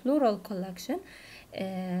مثلا pleural collection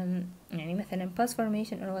يعني مثلا pus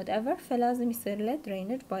formation or whatever فلازم يصير له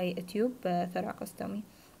drainage by a tube thoracostomy.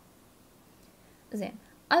 زين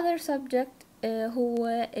other subject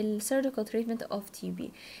هو ال surgical treatment of TB.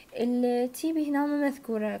 ال TB هنا ما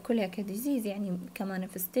مذكورة كلها كديزيز يعني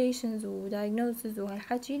كmanifestations و diagnosis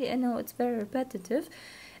وهالحكي لأنه it's very repetitive.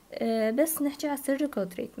 بس نحكي على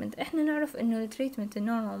surgical treatment. احنا نعرف انه ال treatment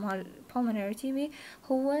النورمال مال pulmonary TB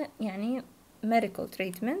هو يعني medical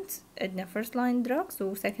treatment. عندنا first line drugs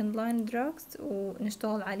و second line drugs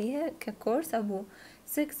ونشتغل عليها ككورس أبو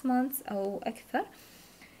 6 months أو أكثر.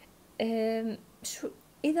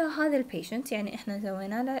 إذا هذا البيشنت يعني إحنا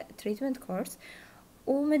سوينا له treatment course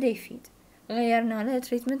وما يفيد، غيرنا له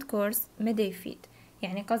treatment course ما يفيد،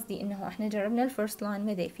 يعني قصدي إنه إحنا جربنا الفيرست لاين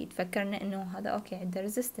ما يفيد، فكرنا إنه هذا أوكي عنده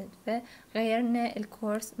resistant فغيرنا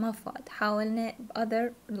الكورس ما فاد، حاولنا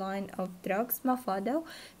other line of drugs ما فادوا،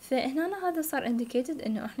 فهنا هذا صار indicated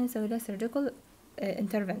إنه إحنا نسوي له surgical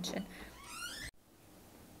intervention.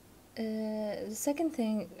 the second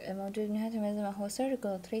thing موجود بنهاية المنظمة هو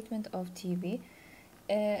surgical treatment of TB.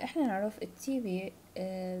 احنا نعرف ال TB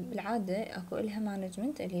بالعادة اكو إلها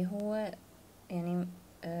management اللي هو يعني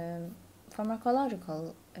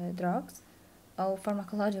pharmacological drugs أو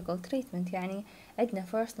pharmacological treatment. يعني عندنا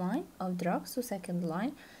first line of drugs و second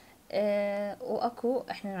line. وأكو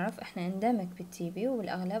إحنا نعرف إحنا اندمج بالتي بي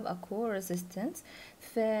وبالأغلب أكو resistance،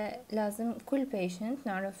 فلازم كل patient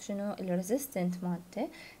نعرف شنو الresistant مالته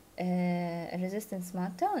الريزيستنس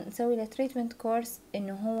مالته ونسوي له treatment course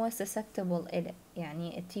إنه هو susceptible إله،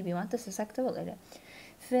 يعني التي بي مالته susceptible إله.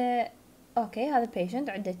 أوكي هذا patient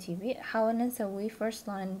عنده تي بي، حاولنا نسوي first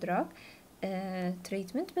line drug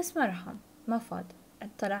treatment بس ما فاد،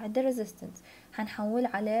 طلع عنده resistance. حنحول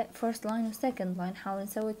على first line و second line، نحاول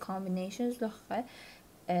نسوي combinations لخة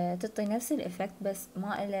تعطي نفس الإفكت بس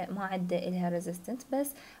ما عدة إلها resistance،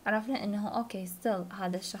 بس عرفنا إنه أوكي still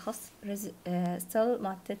هذا الشخص still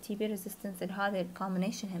مالته تي بي resistance لهذا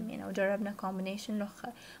الcombination همينة، وجربنا combination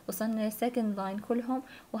لخة وصلنا second line كلهم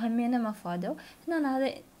وهمينة ما فادوا. هنا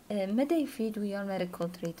هذا مدى يفيد ويا medical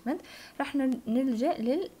treatment. راح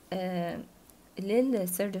نلجأ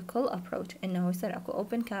للسيرجيكال approach، إنه يصير أكو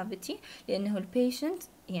open cavity لأنه البيشنت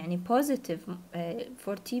يعني positive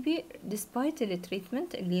for TB despite the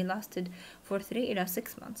treatment اللي lasted for 3 إلى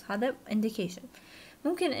 6 months. هذا indication.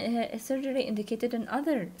 ممكن surgery indicated in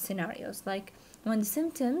other scenarios like when the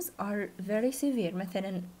symptoms are very severe،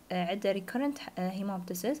 مثلا عندنا recurrent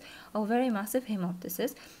hemoptysis أو very massive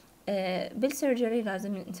hemoptysis. بالسيرجري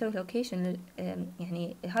لازم نسوي لوكيشن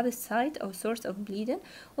يعني هذا السايت أو source of bleeding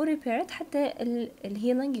وريبيرت حتى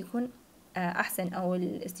الهيلينج يكون أحسن أو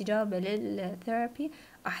الاستجابة للثيرابي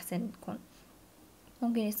أحسن تكون.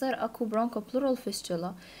 ممكن يصير أكو bronchopleural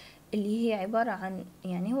fistula اللي هي عبارة عن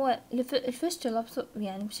يعني هو الفيستولا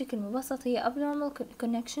يعني بشكل مبسط هي abnormal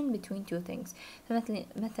connection between two things.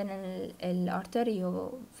 فمثلا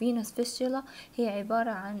الارتريو فينوس فيستولا هي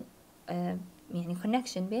عبارة عن يعني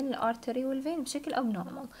connection بين الارتري والفين بشكل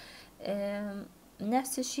abnormal.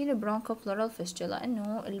 نفس الشيء البرونكوبلورال فيستولا،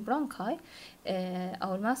 انه البرونكاي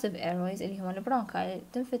او الماسيف ايرويز اللي هم البرونكاي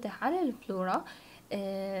تنفتح على البلورا،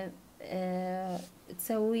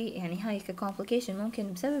 تسوي يعني هاي ككومبليكيشن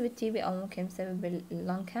ممكن بسبب التي بي او ممكن بسبب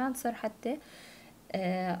اللون كانسر حتى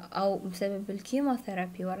او بسبب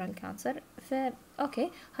الكيموثيرابي ورا الكانسر.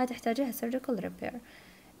 اوكي هاي تحتاجها surgical repair.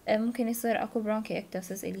 ممكن يصير اكو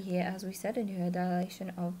bronchiectasis اللي هي as we said اللي هي dilation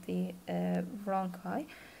of the bronchi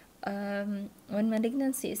when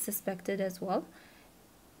malignancy is suspected as well.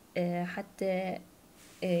 حتى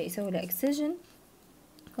يسوي له excision.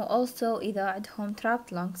 و also إذا عندهم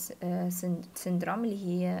trapped lungs syndrome اللي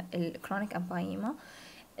هي chronic empyema.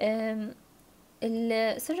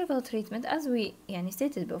 surgical treatment as we يعني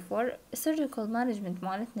stated before surgical management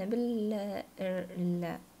مالتنا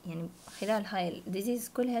يعني خلال هاي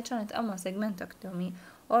disease كلها كانت أما segmentectomy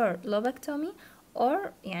or lobectomy or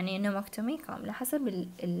يعني pneumectomy كاملة حسب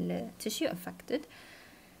tissue affected.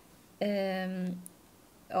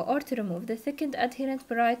 or to remove the thickened adherent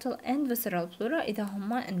parietal and visceral pleura إذا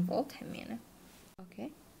هما involved همينة. okay.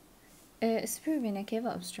 severe vena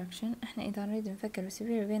cava obstruction. احنا إذا نريد نفكر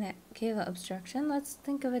severe vena cava obstruction let's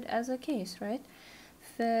think of it as a case, right?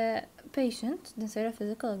 patient نسوي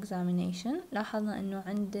physical examination، لاحظنا إنه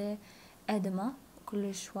عنده أدمة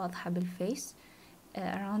كلش واضحة بالفيس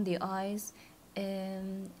around the eyes،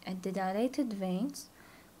 عنده dilated veins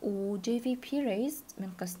و JVP raised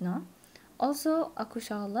من قسناه. also أكو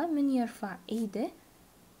شغلة من يرفع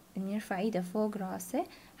ايده فوق راسه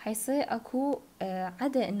حيصير اكو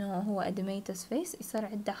عدا انه هو edematous face يصير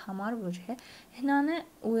عنده حمار بوجهه. هنا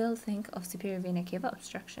we'll think of superior vena cava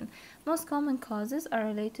obstruction. most common causes are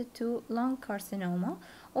related to lung carcinoma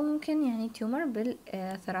وممكن يعني tumor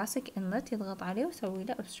بالthoracic inlet يضغط عليه ويسوي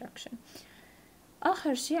له obstruction.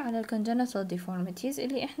 آخر شيء على ال congenital deformities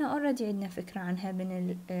اللي احنا already عندنا فكرة عنها من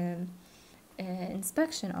ال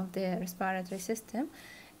inspection of the respiratory system.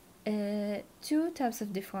 two types of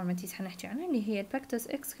deformities حنحكي عنها اللي هي pectus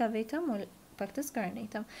excavatum وال pectus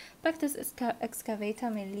carinatum. pectus excavatum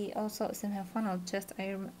اللي also اسمها funnel chest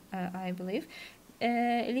I believe.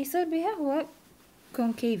 اللي يصير بها هو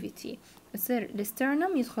concavity، يصير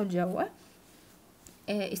السترنم يدخل جوا،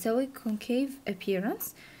 يسوي concave appearance.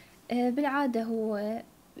 بالعادة هو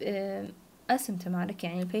asymptomatic،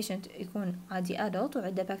 يعني البيشنت يكون عادي adult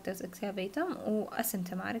وعنده pectus excavatum و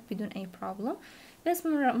asymptomatic بدون أي problem. بس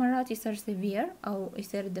مرات يصير severe أو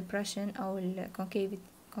يصير depression أو ال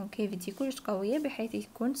concavity كلش قوية بحيث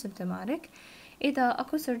يكون symptomatic. إذا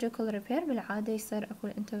أكو surgical repair بالعادة يصير أكو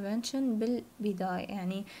intervention بالبداية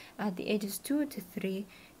يعني at the ages 2 to 3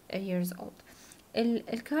 years old.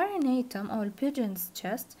 الكارينيتم أو البيجنز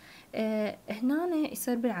تشست هنا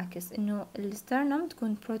يصير بالعكس، إنه السترنم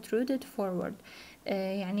تكون protruded forward،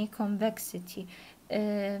 يعني convexity،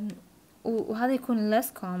 وهذا يكون less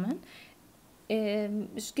common.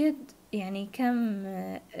 مش قد يعني كم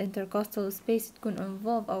intercostal space تكون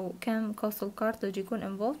involved أو كم costal cartilage يكون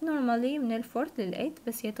involved normally من ال4 لل8،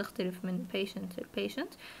 بس هي تختلف من patient to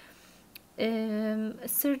patient.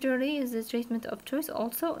 Surgery is the treatment of choice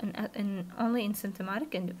also in only in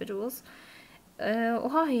symptomatic individuals.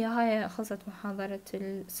 هاي خلصت محاضرة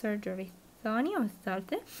السيرجري الثانية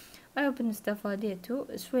والثالثة. I hope إن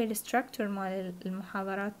استفادتوا. شوي الستراكتور مال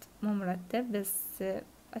المحاضرات مو مرتب، بس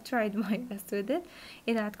I tried my best with it.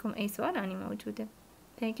 إذا عندكم أي سؤال أنا موجودة.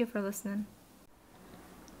 Thank you for listening.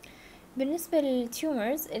 بالنسبة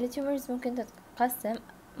التيومرز ممكن تتقسم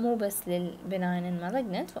مو بس للبناين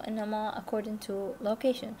malignant وإنما according to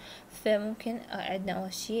location. فممكن عندنا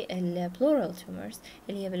أول شيء البلورال tumors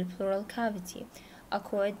اللي هي بالبلورال cavity،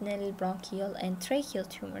 أكو عندنا البرونكيال and tracheal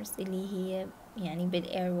tumors اللي هي يعني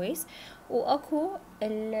بالاirways، وأكو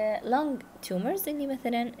اللung tumors اللي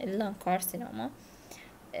مثلا lung carcinoma.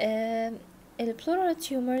 البلورال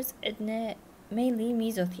tumors عندنا mainly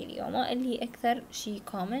mesothelioma اللي هي أكثر شي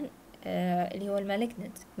common، اللي هو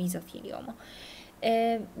المالجنت ميزوثيليوما.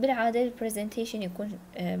 بالعادة البرزنتيشن يكون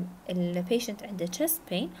البيشنت عنده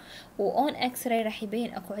chest pain، وon x-ray راح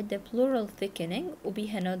يبين اكو عنده pleural thickening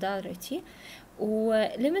وبيها nodality و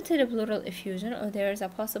limited pleural effusion or there is a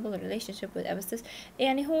possible relationship with abscess.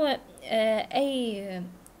 يعني هو أي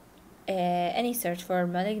any search for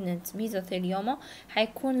malignant mesothelioma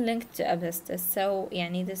حيكون linked to asbestos. So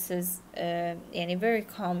يعني this is يعني very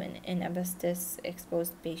common in asbestos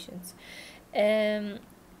exposed patients.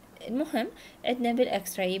 المهم عندنا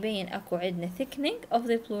بالإكس راي يبين أكو عندنا thickening of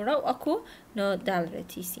the pleura وأكو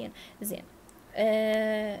nodality. زين.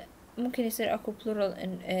 ممكن يصير أكو pleural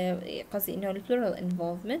قصدي إنه pleural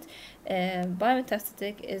involvement.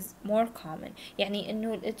 Biometastatic is more common، يعني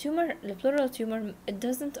إنه pleural tumor it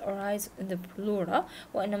doesn't arise in the pleura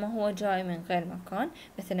وإنما هو جاي من غير مكان،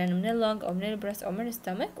 مثلا من اللنج أو من البريست أو من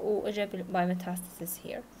الستمك وإجا biometastasis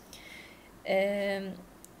here.